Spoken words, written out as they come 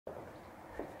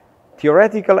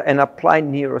Theoretical and Applied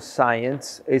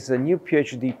Neuroscience is a new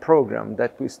PhD program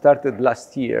that we started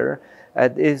last year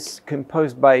and is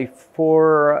composed by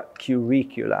 4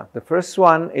 curricula. The first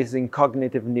one is in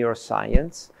cognitive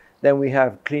neuroscience. Then we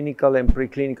have clinical and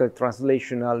preclinical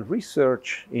translational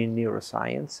research in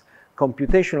neuroscience,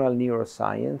 computational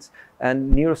neuroscience,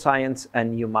 and neuroscience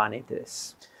and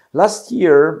humanities. Last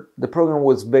year, the program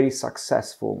was very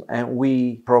successful and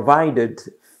we provided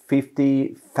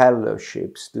 50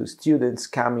 fellowships to students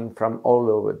coming from all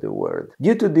over the world.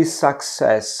 Due to this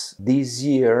success, this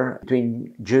year,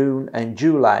 between June and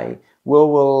July, we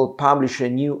will publish a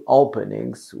new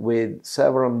openings with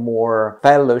several more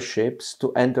fellowships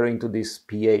to enter into this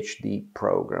PhD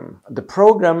program. The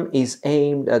program is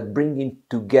aimed at bringing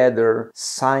together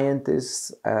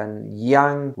scientists and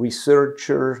young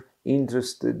researchers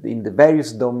interested in the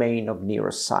various domains of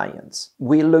neuroscience.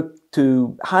 We look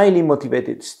to highly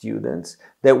motivated students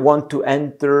that want to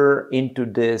enter into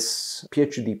this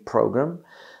PhD program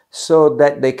so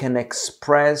that they can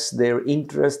express their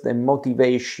interest and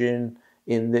motivation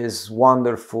in this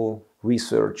wonderful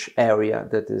research area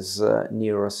that is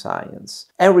neuroscience.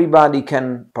 Everybody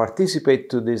can participate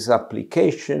to this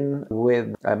application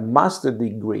with a master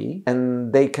degree,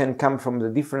 and they can come from the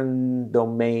different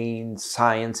domains,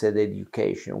 science and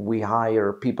education. We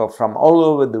hire people from all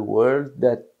over the world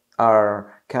that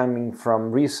are coming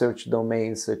from research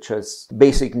domains such as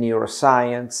basic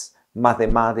neuroscience,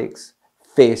 mathematics,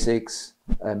 physics,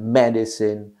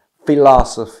 medicine,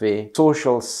 philosophy,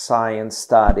 social science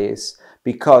studies,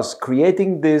 because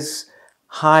creating this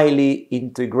highly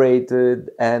integrated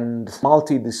and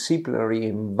multidisciplinary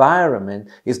environment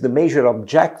is the major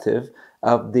objective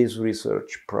of this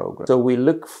research program. So we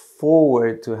look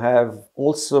forward to have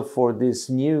also for this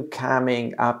new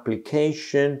coming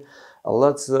application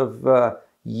lots of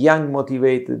young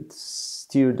motivated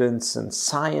students and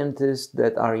scientists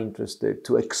that are interested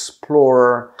to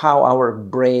explore how our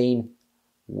brain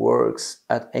works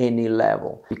at any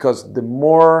level. Because the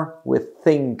more we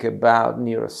think about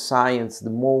neuroscience, the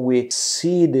more we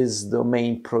see this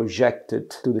domain projected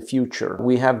to the future.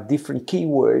 We have different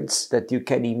keywords that you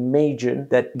can imagine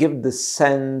that give the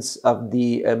sense of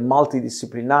the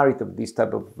multidisciplinarity of this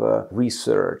type of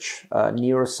research.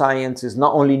 Neuroscience is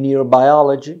not only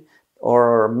neurobiology,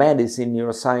 or medicine.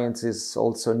 Neuroscience is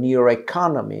also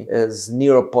neuroeconomy, is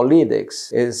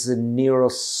neuropolitics, is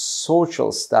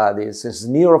neurosocial studies, is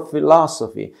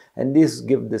neurophilosophy, and this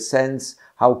gives the sense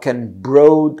how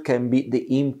broad can be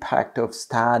the impact of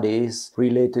studies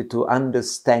related to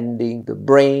understanding the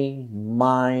brain,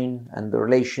 mind, and the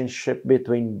relationship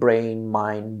between brain,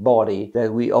 mind, body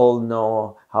that we all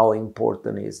know how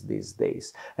important it is these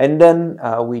days. And then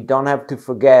we don't have to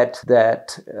forget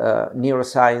that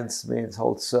neuroscience means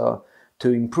also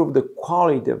to improve the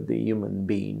quality of the human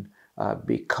being.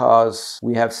 Because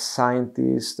we have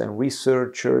scientists and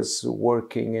researchers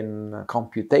working in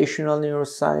computational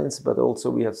neuroscience, but also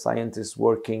we have scientists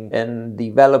working in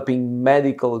developing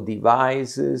medical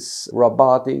devices,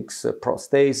 robotics,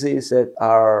 prostheses that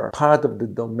are part of the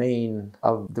domain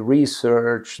of the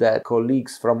research that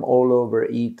colleagues from all over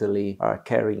Italy are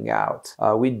carrying out.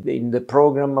 In the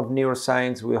program of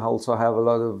neuroscience, we also have a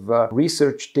lot of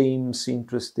research teams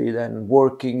interested and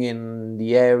working in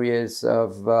the areas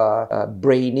of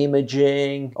brain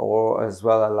imaging, or as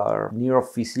well as our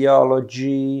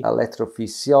neurophysiology,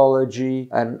 electrophysiology,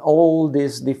 and all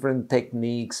these different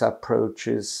techniques,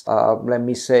 approaches, let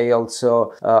me say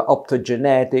also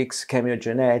optogenetics,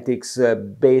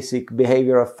 chemiogenetics, basic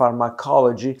behavioral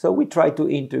pharmacology. So we try to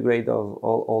integrate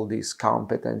all these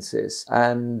competencies,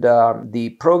 and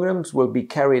the programs will be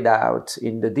carried out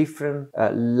in the different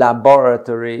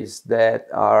laboratories that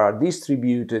are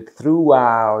distributed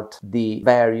throughout the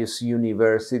various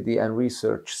university and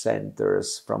research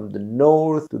centers from the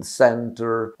north to the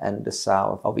center and the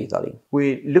south of Italy.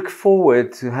 We look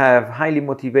forward to have highly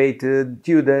motivated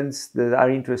students that are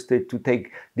interested to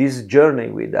take this journey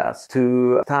with us,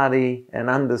 to study and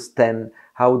understand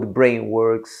how the brain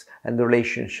works and the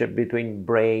relationship between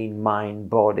brain,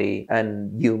 mind, body,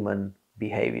 and human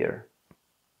behavior.